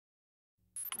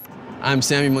I'm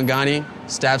Sammy Mangani,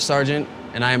 Staff Sergeant,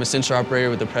 and I am a sensor operator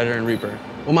with the Predator and Reaper.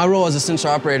 Well, my role as a sensor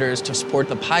operator is to support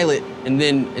the pilot, and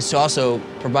then is to also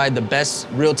provide the best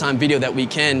real-time video that we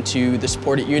can to the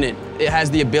supported unit. It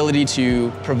has the ability to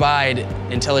provide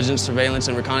intelligence, surveillance,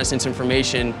 and reconnaissance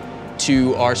information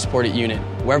to our supported unit.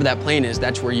 Wherever that plane is,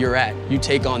 that's where you're at. You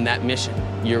take on that mission.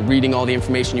 You're reading all the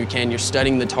information you can, you're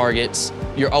studying the targets,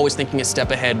 you're always thinking a step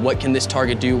ahead. What can this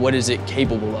target do? What is it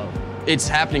capable of? It's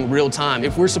happening real time.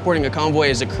 If we're supporting a convoy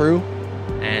as a crew,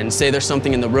 and say there's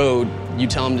something in the road, you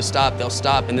tell them to stop, they'll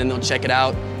stop, and then they'll check it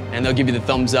out, and they'll give you the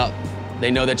thumbs up. They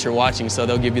know that you're watching, so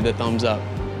they'll give you the thumbs up.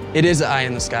 It is an eye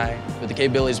in the sky. With the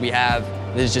capabilities we have,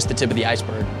 this is just the tip of the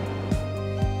iceberg.